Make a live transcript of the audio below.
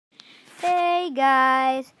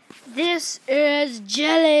guys, this is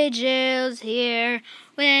Jelly Jills here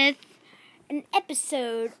with an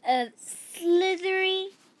episode of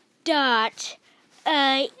Slithery.io.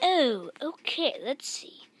 Okay, let's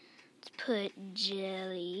see. Let's put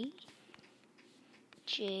Jelly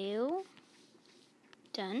Jail.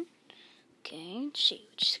 Done. Okay, let's see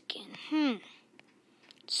which skin.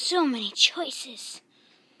 So many choices.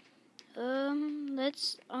 I'm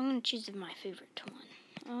gonna choose my favorite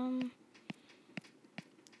one.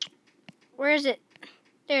 Where is it?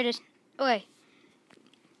 There it is. Okay.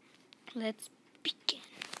 Let's begin.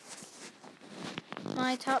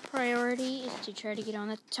 My top priority is to try to get on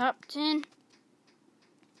the top 10.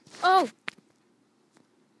 Oh!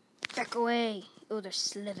 Back away. Oh, they're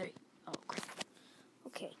slithery. Oh, crap.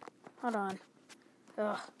 Okay. Hold on.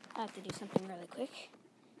 Ugh. I have to do something really quick.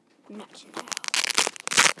 Not now.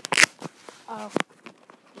 Oh.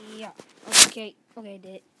 Yeah. Okay. Okay, I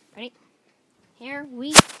did it. Ready? Here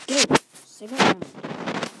we go. Second round.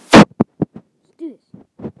 Let's do this.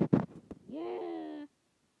 Yeah.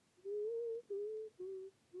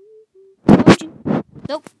 Told you.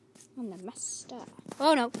 Nope. I'm the master.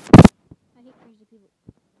 Oh no. I hate crazy people.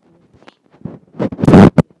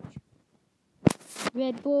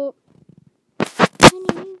 Red Bull.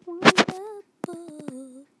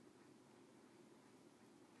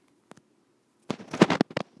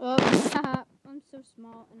 Oh, haha. I'm so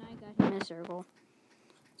small and I got him in a circle.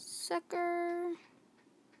 Sucker.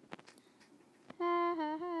 Ha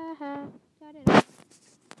ha ha ha. Got it up.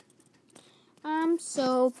 I'm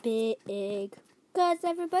so big. Cause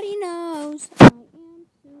everybody knows I am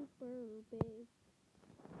super big.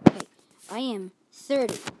 Okay, I am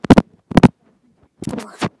 30.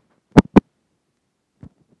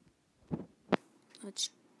 Let's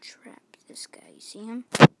trap this guy. You see him?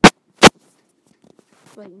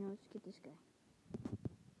 Wait, let's get this guy.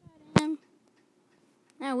 Got him.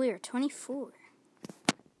 Now we are 24.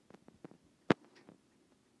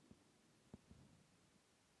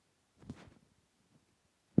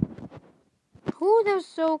 Ooh, that was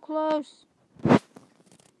so close.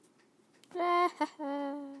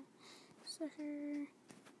 Sucker.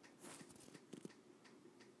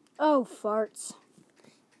 Oh, farts.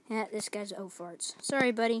 Yeah, this guy's farts.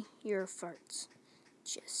 Sorry, buddy. You're farts.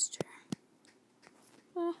 Jester.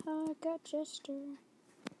 Got Jester.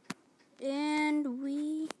 And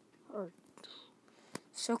we are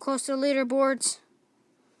so close to the leaderboards.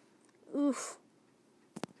 Oof.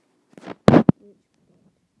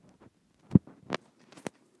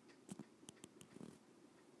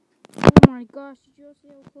 Oh my gosh, did you all see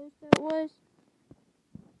how close that was?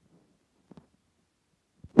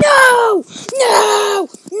 No!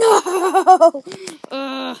 No!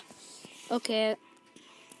 No! Okay.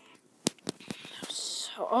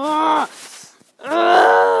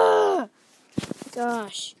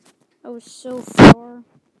 Gosh. I was so far.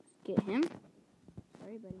 Get him.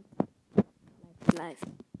 Sorry, buddy. Life.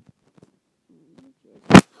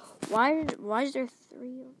 Why is there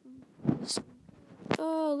 3 of them?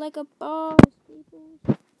 Oh, like a boss, people.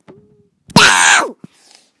 Ow!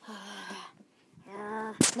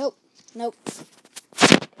 Nope.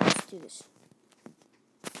 Okay, let's do this.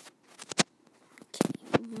 Okay.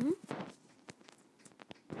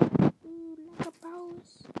 Ooh, like a boss.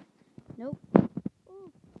 Nope.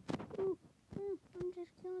 Ooh. I'm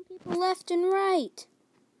just killing people left and right.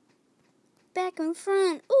 Back and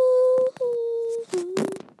front. Ooh.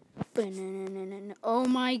 Oh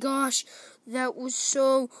my gosh. That was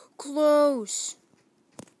so close.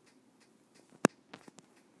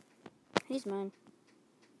 He's mine.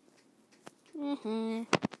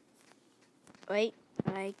 Wait.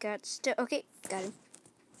 I got stuck. Okay. Got him.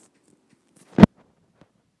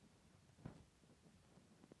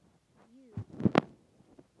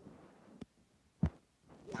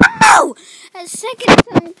 Oh! A second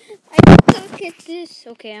time, I suck at this.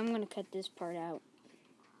 Okay, I'm gonna cut this part out.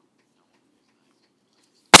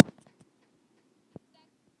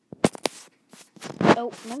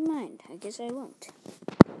 Oh, never mind. I guess I won't.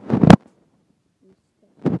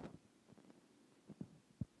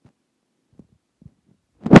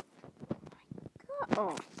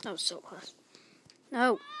 Oh, that was so close.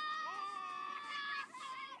 No.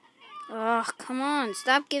 Oh, come on.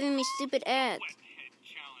 Stop giving me stupid ads.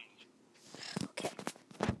 Okay.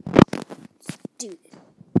 Let's do this.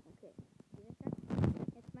 Okay.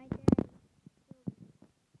 It's my dad.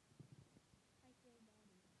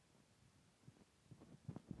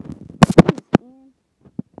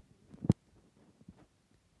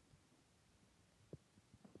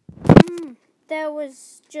 That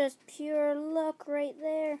was just pure luck right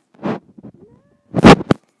there.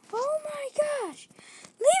 Oh my gosh!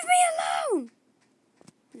 Leave me alone!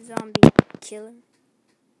 zombie killer.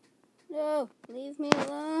 No, leave me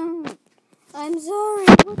alone. I'm sorry.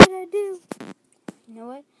 What did I do? You know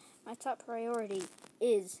what? My top priority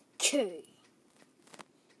is Kay.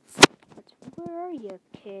 Where are you,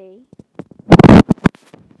 Kay? I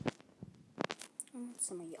want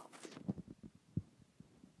some of y'all.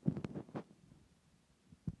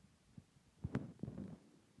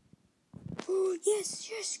 Oh, yes.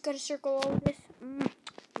 Gotta circle all of this.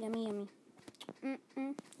 Yummy.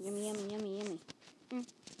 Yummy, yummy.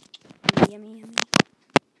 Yummy.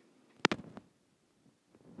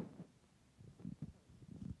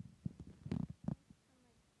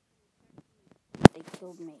 They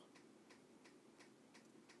killed me.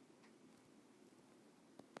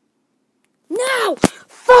 No!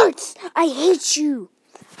 Farts! I hate you!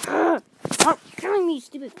 Stop killing me,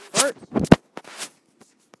 stupid farts!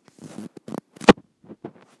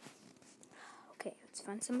 Okay, let's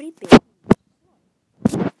find somebody big.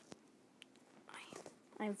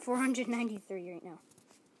 I'm 493 right now.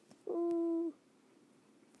 Ooh.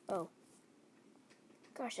 Oh.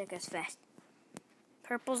 Gosh, that guy's fast.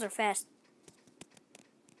 Purples are fast.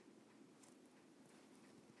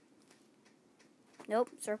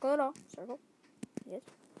 Nope, circle it all. Circle. Yes.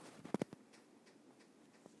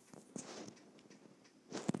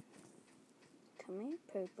 Come here,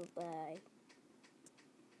 purple boy.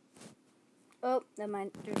 Oh, never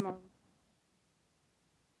mind. There's more.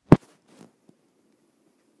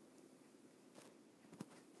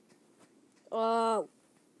 Oh.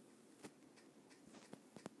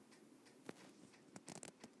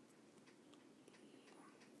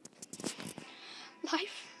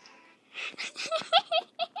 Life.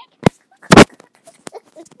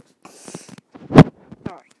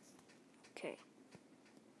 Sorry. Okay.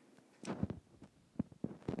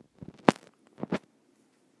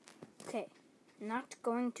 Okay. Not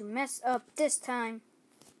going to mess up this time.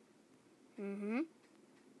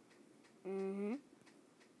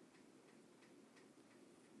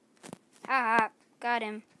 Haha. Got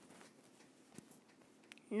him.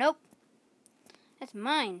 Nope. That's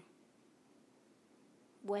mine.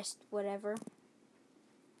 West, whatever.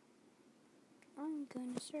 I'm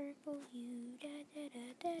gonna circle you.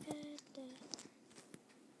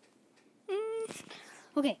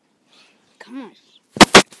 Okay. Come on.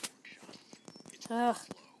 Ugh.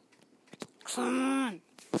 Come on.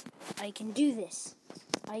 I can do this.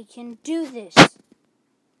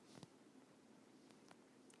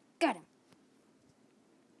 Got him.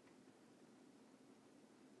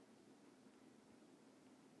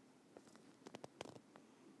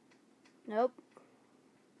 Nope.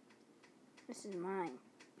 This is mine.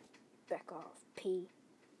 Back off, P.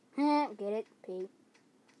 Get it, P.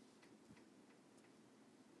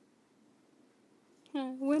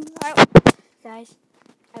 Guys,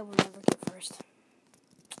 I will never get first.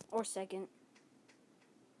 Or second.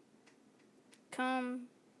 Coming.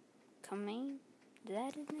 Is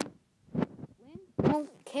that his name? Win?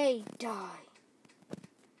 Okay, die.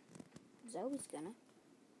 Zoe's gonna.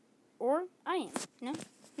 Or I am. No?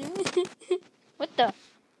 What the?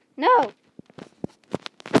 No!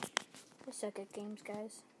 I suck at games,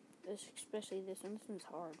 guys. Especially this one. This one's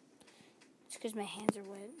hard. It's because my hands are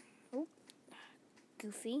wet. Oh.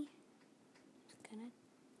 Goofy. It's gonna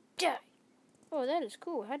die. Oh, that is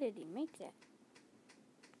cool. How did he make that?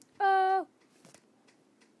 Oh!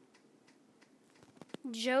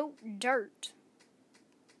 Joe Dirt.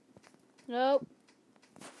 Nope.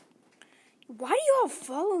 Why do y'all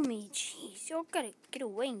follow me? Jeez, y'all gotta get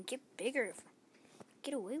away and get bigger.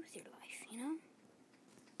 Get away with your life, you know?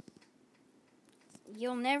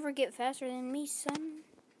 You'll never get faster than me, son.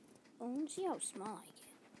 Oh, see how small I get.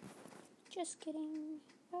 Just kidding.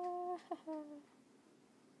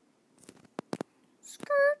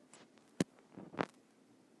 Skirt.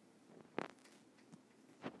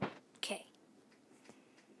 Okay.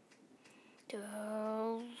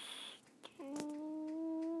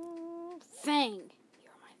 Fang.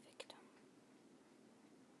 You're my victim.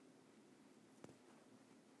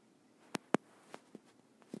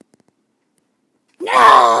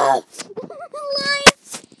 No!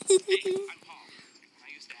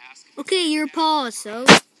 Okay, you're Paul, so.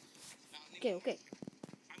 Okay.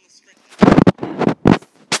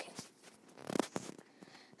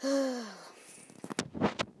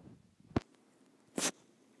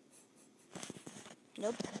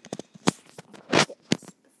 Nope.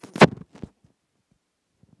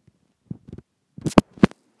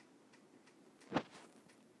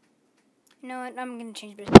 You know what? I'm gonna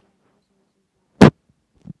change this.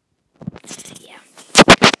 Yeah.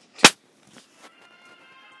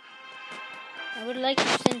 I would like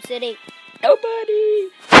SimCity. Nobody!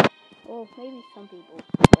 Well, maybe some people.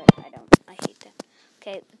 But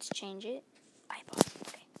Okay, let's change it. Eyeball.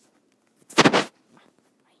 Okay. I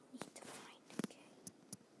need to find. Okay.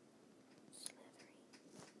 Slithery.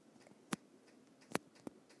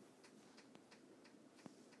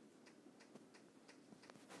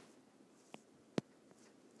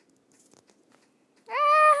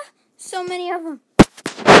 Ah! So many of them.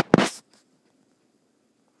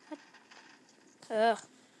 Ugh.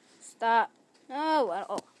 Stop. No.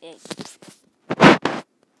 Oh, hey.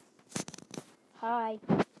 Hi.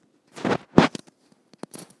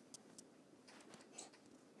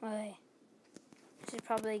 Okay. This is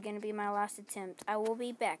probably going to be my last attempt. I will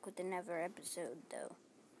be back with another episode, though.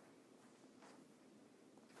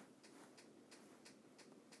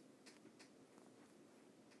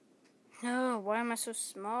 No, why am I so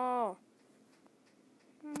small?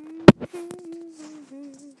 I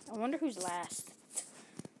wonder who's last.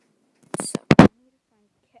 So, I need to find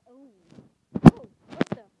oh, what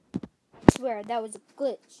the? I swear, that was a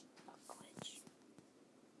glitch. A glitch.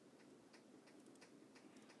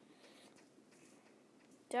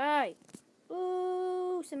 Die.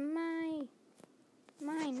 Ooh, some mine.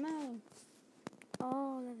 Mine.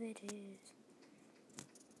 All of it is.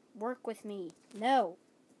 Work with me. No.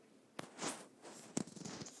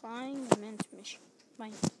 Find the men's mission.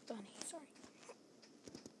 My bunny, sorry.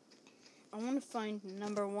 I want to find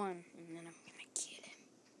number 1, and then I'm going to get him.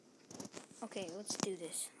 Okay, let's do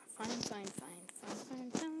this. Find.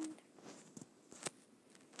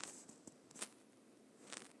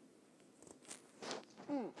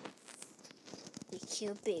 They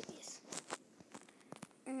kill babies.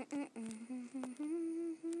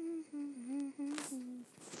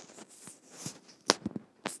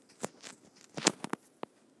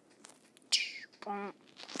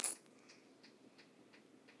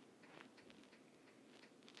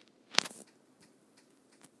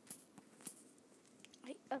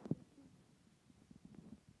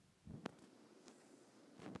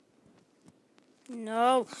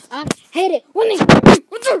 No, I hate it when they.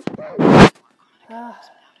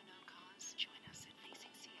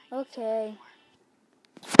 Okay.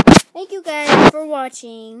 Thank you guys for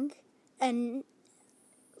watching, and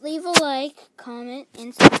leave a like, comment,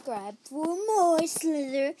 and subscribe for more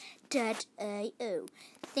Slither.io.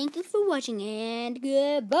 Thank you for watching, and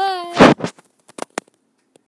goodbye.